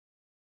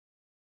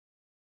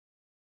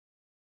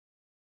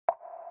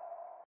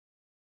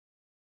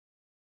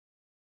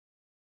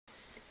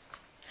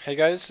Hey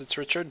guys, it's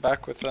Richard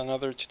back with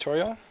another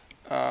tutorial.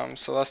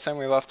 So last time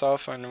we left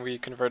off when we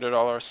converted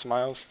all our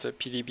smiles to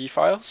PDB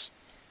files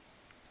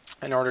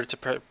in order to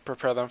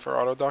prepare them for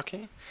auto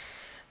docking.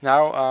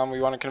 Now we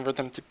want to convert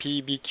them to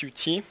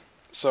PDBQT.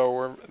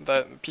 So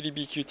the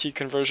PDBQT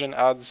conversion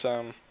adds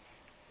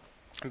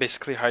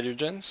basically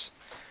hydrogens,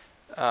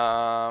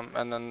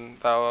 and then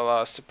that will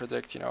allow us to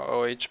predict,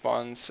 OH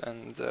bonds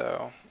and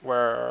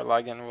where our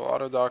ligand will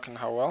auto dock and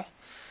how well.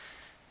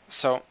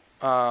 So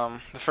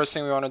the first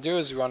thing we want to do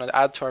is we want to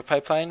add to our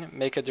pipeline,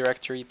 make a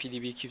directory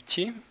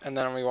PDBQT, and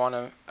then we want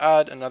to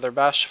add another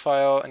bash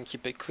file and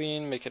keep it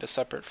clean, make it a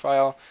separate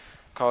file,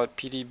 call it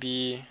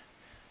PDBQT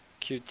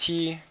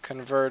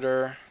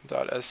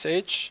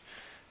converter.sh.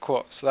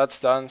 Cool, so that's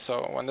done.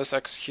 So when this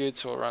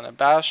executes, we'll run a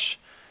bash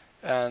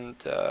and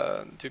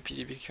do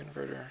PDBQT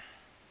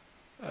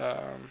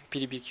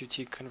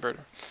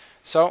converter.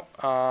 So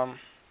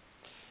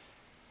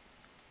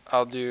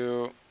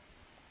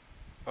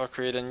I'll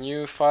create a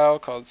new file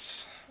called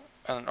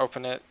and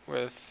open it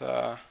with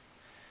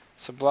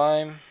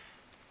Sublime.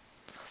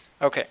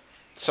 Okay,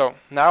 so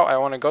now I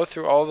want to go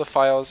through all the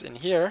files in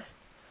here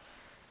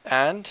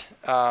and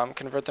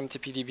convert them to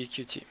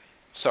PDBQT.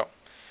 So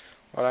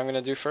what I'm going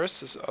to do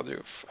first is I'll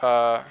do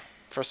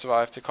first of all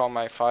I have to call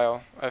my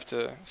file. I have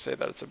to say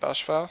that it's a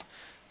bash file.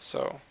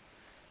 So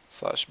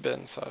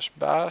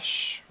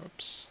 /bin/bash.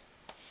 Oops.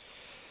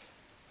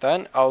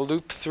 Then I'll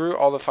loop through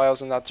all the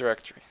files in that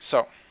directory.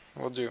 So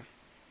we'll do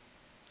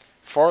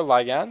for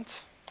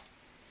ligand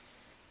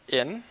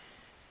in,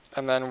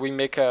 and then we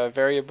make a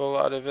variable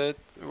out of it.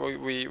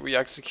 We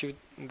execute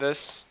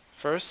this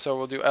first, so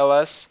we'll do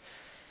ls.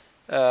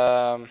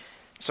 So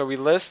we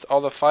list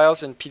all the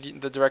files in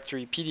the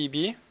directory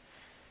PDB.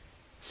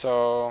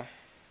 So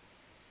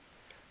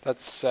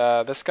that's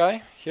this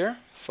guy here,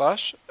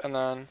 /, and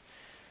then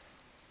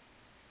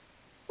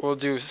we'll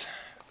do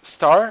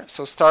star.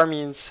 So star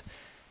means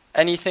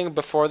anything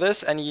before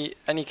this, any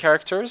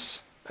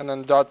characters, and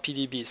then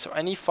 .pdb. So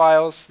any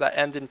files that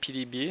end in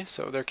PDB,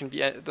 so there can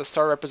be, the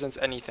star represents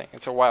anything.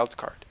 It's a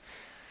wildcard.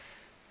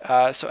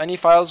 So any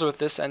files with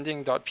this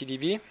ending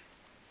 .pdb,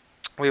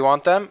 we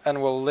want them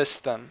and we'll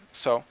list them.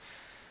 So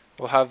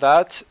we'll have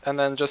that, and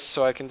then just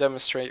so I can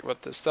demonstrate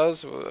what this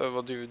does,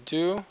 we'll do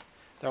do,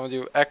 then we'll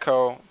do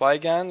echo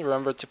ligand.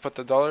 Remember to put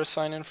the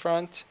 $sign in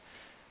front,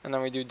 and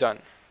then we do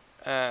done.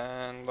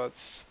 And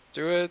let's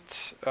do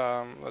it.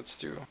 Let's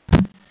do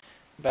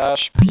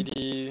bash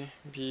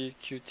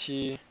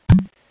PDBQT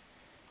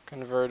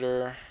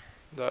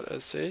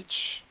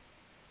converter.sh.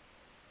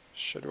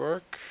 Should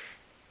work.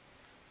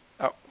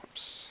 Oh,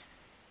 whoops.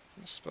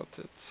 Misspelled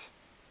it.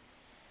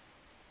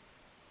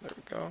 There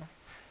we go.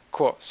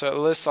 Cool. So it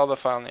lists all the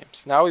file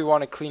names. Now we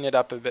want to clean it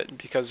up a bit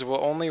because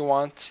we'll only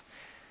want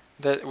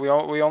that we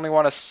only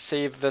want to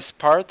save this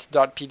part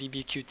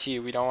 .pdbqt.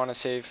 We don't want to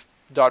save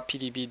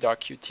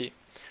 .pdb.qt.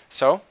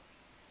 So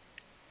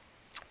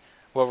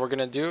what we're going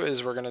to do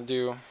is we're going to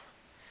do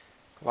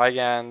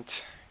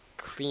ligand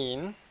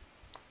clean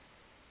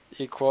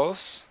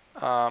equals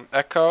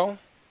echo.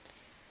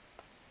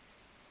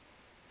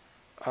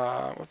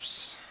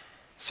 Whoops.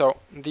 So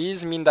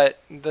these mean that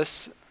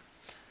these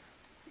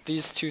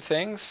two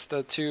things,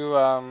 the two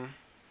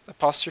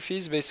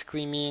apostrophes,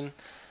 basically mean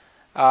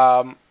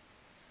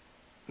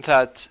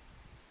that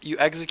you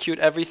execute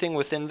everything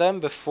within them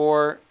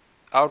before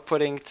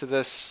outputting to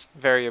this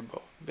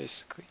variable,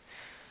 basically.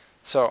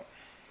 So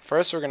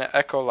first we're going to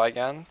echo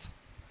ligand.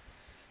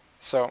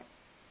 So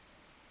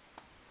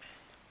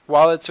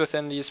while it's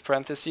within these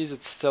parentheses,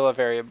 it's still a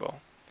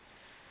variable.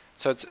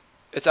 So it's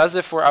as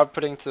if we're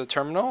outputting to the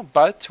terminal,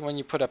 but when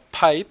you put a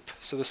pipe,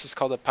 so this is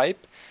called a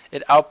pipe,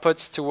 it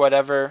outputs to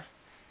whatever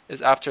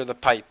is after the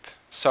pipe.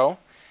 So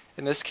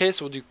in this case,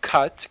 we'll do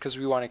cut because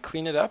we want to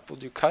clean it up. We'll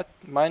do cut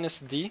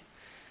 -d,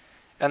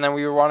 and then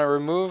we want to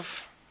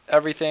remove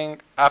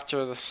everything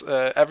after this,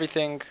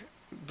 everything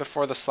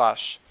before the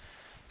slash.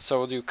 So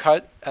we'll do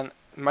cut, and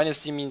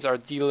 -d means our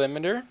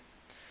delimiter.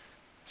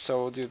 So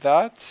we'll do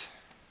that.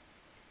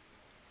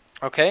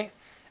 Okay,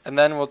 and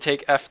then we'll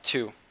take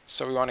F2.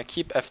 So we want to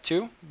keep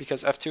F2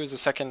 because F2 is the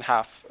second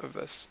half of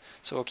this.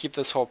 So we'll keep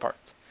this whole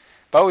part.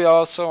 But we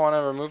also want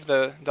to remove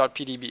the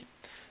 .pdb.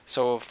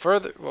 So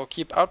we'll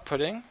keep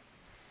outputting,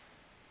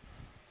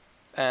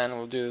 and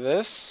we'll do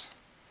this.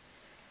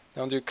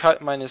 Then we'll do cut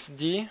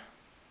 -d,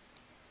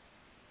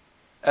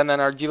 and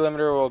then our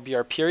delimiter will be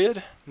our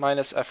period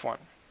minus F1.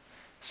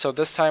 So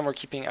this time we're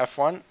keeping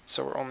F1,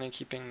 so we're only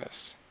keeping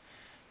this.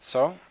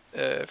 So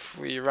if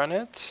we run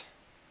it,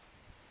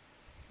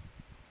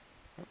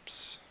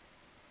 oops.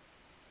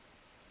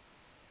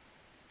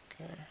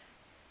 Okay.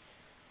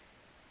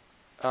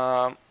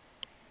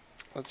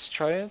 Let's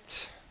try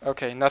it.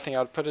 Okay, nothing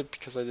outputted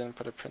because I didn't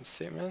put a print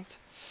statement.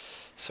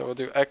 So we'll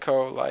do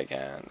echo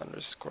ligand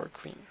 _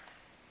 clean.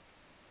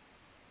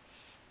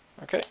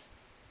 Okay.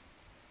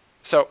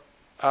 So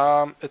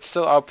it's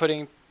still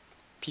outputting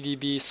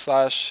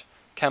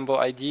PDB/Campbell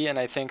ID, and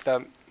I think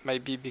that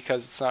might be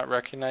because it's not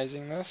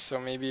recognizing this. So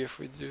maybe if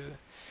we do,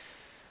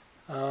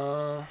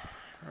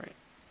 right.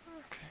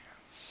 Okay,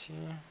 let's see.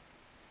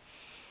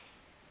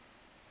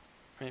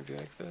 maybe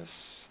like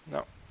this.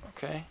 No,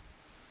 okay.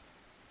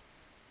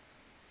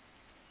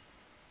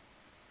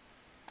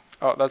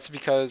 Oh, that's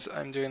because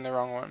I'm doing the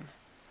wrong one.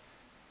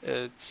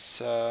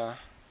 It's it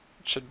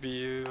should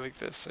be like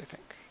this, I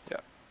think. Yeah.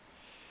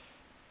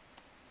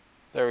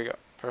 There we go.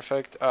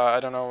 Perfect. I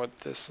don't know what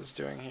this is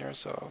doing here,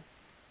 so I'll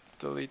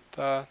delete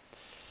that.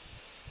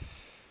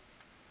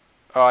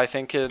 Oh, I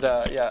think it,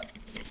 yeah.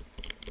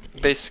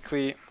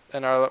 Basically,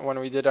 when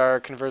we did our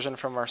conversion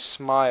from our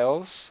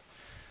smiles,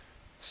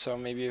 so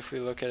maybe if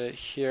we look at it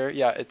here,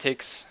 yeah, it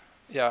takes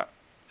the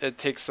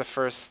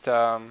first,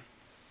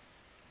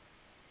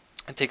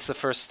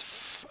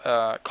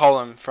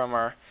 column from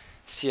our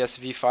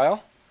CSV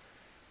file.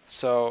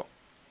 So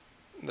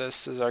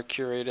this is our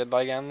curated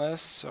ligand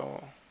list.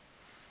 So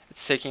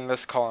it's taking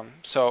this column.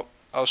 So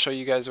I'll show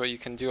you guys what you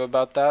can do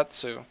about that,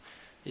 so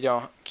you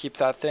don't keep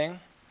that thing.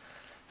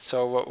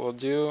 So what we'll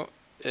do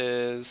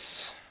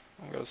is,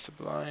 we'll go to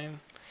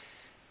Sublime.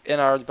 In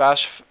our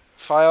bash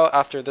file,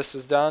 after this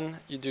is done,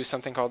 you do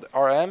something called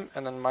rm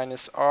and then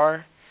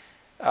 -r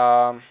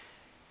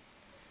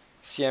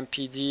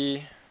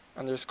cmpd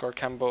underscore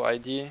Campbell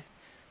ID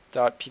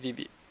dot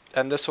pdb.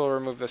 And this will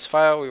remove this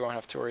file. We won't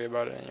have to worry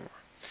about it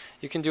anymore.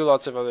 You can do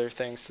lots of other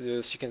things to do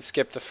this. You can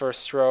skip the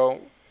first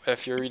row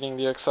if you're reading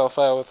the Excel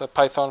file with a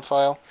Python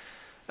file.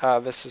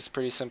 This is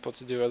pretty simple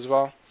to do as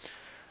well.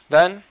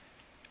 Then,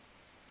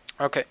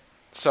 okay,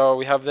 so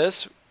we have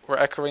this. We're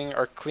echoing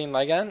our clean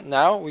ligand.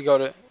 Now we go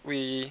to,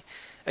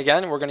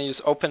 again, we're going to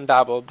use open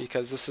babel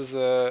because this is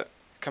the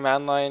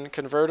command line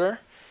converter.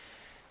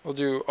 We'll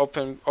do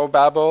open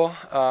babel,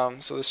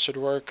 so this should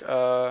work.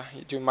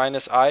 You do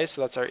 -i,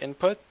 so that's our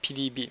input,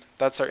 PDB.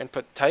 That's our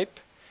input type.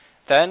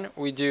 Then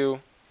we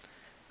do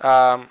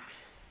our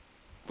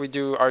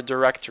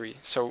directory.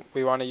 So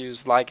we want to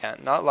use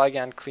ligand, not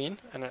ligand clean.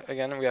 And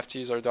again, we have to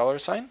use our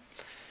 $.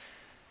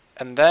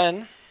 And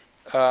then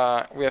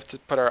we have to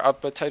put our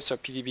output type, so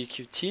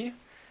PDBQT.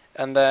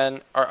 And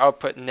then our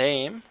output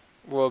name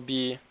will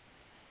be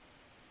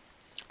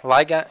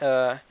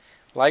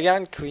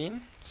ligand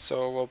clean.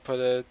 So we'll put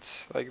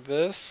it like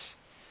this,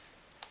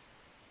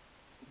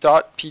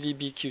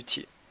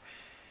 .pdbqt.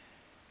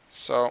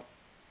 So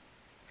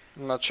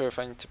I'm not sure if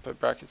I need to put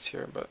brackets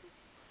here, but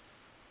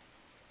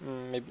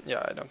maybe,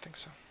 yeah, I don't think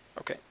so.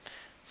 Okay,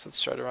 so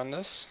let's try to run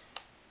this.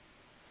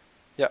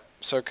 Yeah,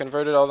 so it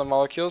converted all the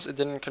molecules. It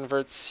didn't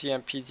convert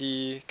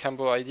CMPD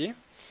Campbell ID.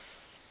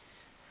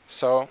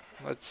 So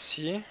let's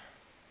see.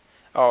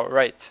 Oh,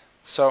 right.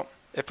 So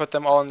it put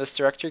them all in this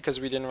directory because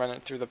we didn't run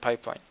it through the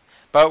pipeline.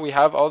 But we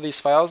have all these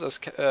files as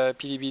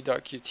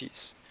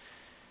pdb.qts.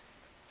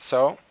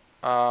 So,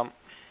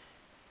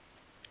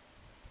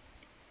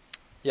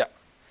 yeah.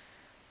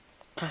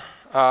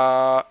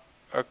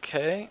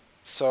 Okay,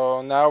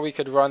 so now we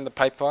could run the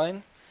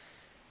pipeline,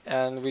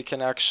 and we can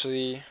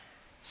actually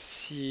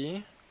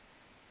see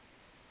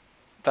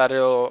that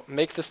it'll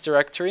make this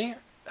directory,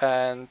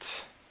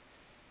 and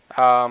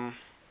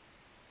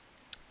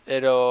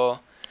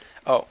it'll,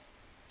 oh,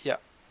 yeah.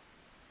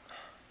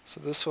 So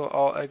this will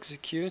all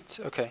execute.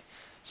 Okay,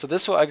 so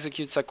this will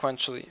execute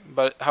sequentially.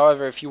 But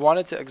however, if you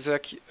wanted to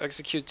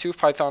execute 2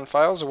 Python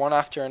files, one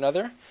after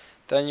another,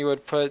 then you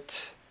would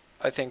put,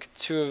 I think,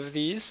 2 of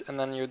these, and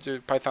then you would do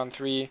Python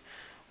 3,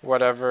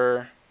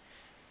 whatever,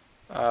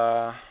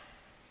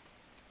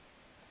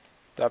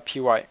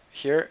 .py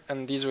here,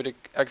 and these would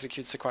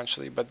execute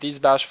sequentially. But these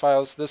bash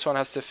files, this one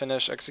has to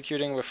finish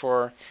executing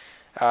before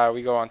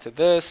we go on to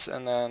this,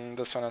 and then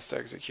this one has to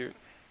execute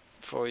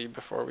fully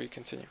before we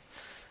continue.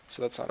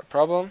 So that's not a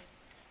problem.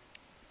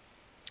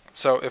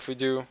 So if we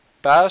do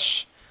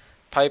bash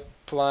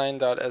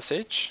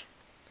pipeline.sh,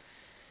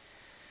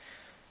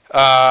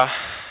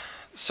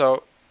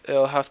 so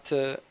it'll have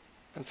to,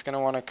 it's going to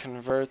want to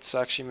convert,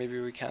 so actually maybe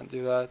we can't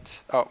do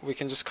that. Oh, we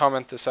can just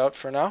comment this out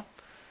for now.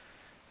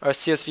 Our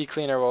CSV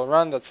cleaner will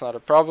run, that's not a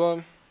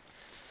problem.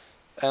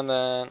 And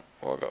then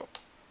we'll go.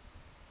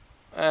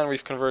 And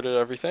we've converted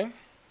everything.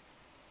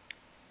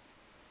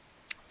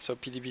 So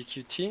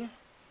PDBQT.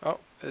 Oh,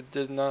 it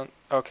did not.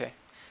 Okay.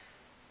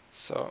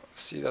 So,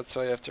 see, that's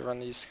why you have to run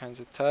these kinds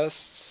of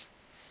tests.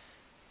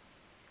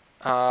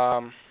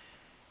 What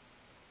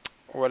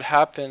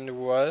happened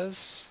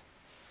was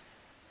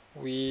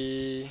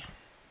we,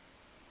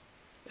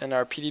 in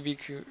our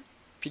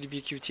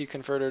PDBQT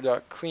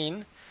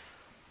converter.clean,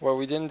 what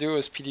we didn't do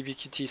was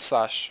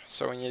PDBQT/,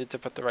 so we needed to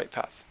put the right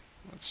path.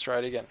 Let's try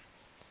it again.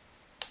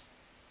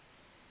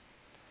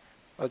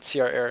 Let's see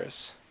our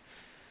errors.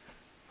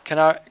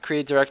 Cannot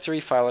create directory,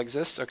 file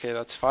exists. Okay,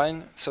 that's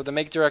fine. So the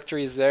make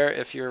directory is there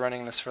if you're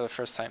running this for the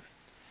first time.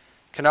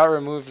 Cannot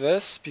remove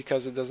this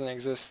because it doesn't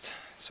exist.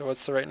 So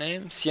what's the right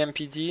name?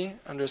 CMPD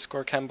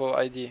underscore Campbell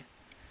ID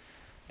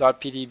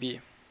 .pdb.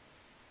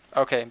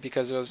 Okay,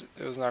 because it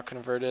was not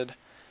converted.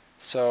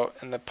 So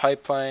in the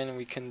pipeline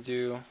we can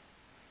do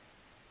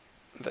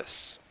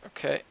this.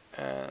 Okay,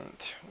 and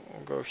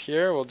we'll go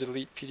here. We'll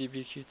delete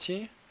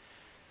PDBQT.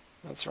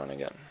 Let's run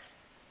again.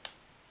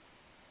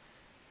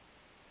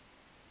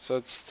 So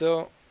it's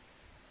still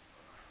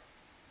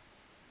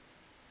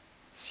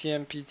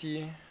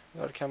CMPD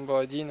without Campbell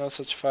ID, no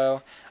such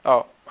file.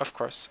 Oh, of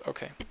course.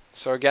 Okay.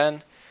 So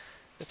again,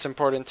 it's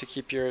important to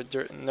keep your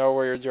know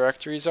where your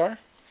directories are.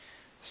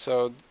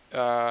 So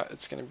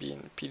it's going to be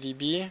in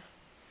PDB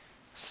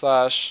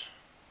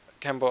 /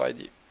 Campbell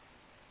ID.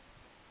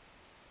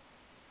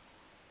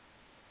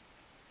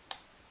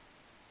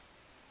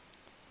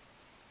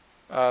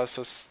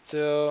 So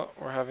still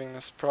we're having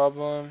this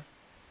problem.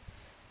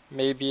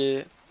 Maybe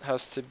it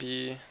has to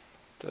be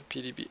the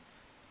PDB.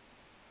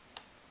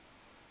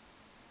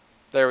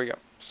 There we go.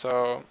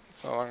 So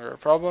it's no longer a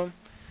problem.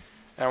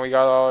 And we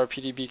got all our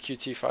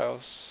PDBQT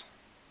files.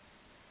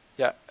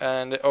 Yeah,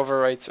 and it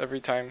overwrites every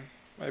time,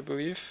 I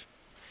believe.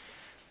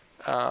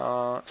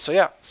 So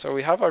yeah, so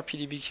we have our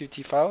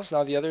PDBQT files.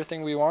 Now the other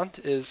thing we want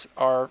is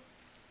our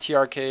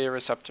TRK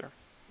receptor.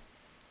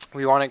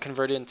 We want to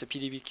convert it into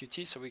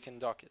PDBQT so we can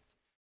dock it.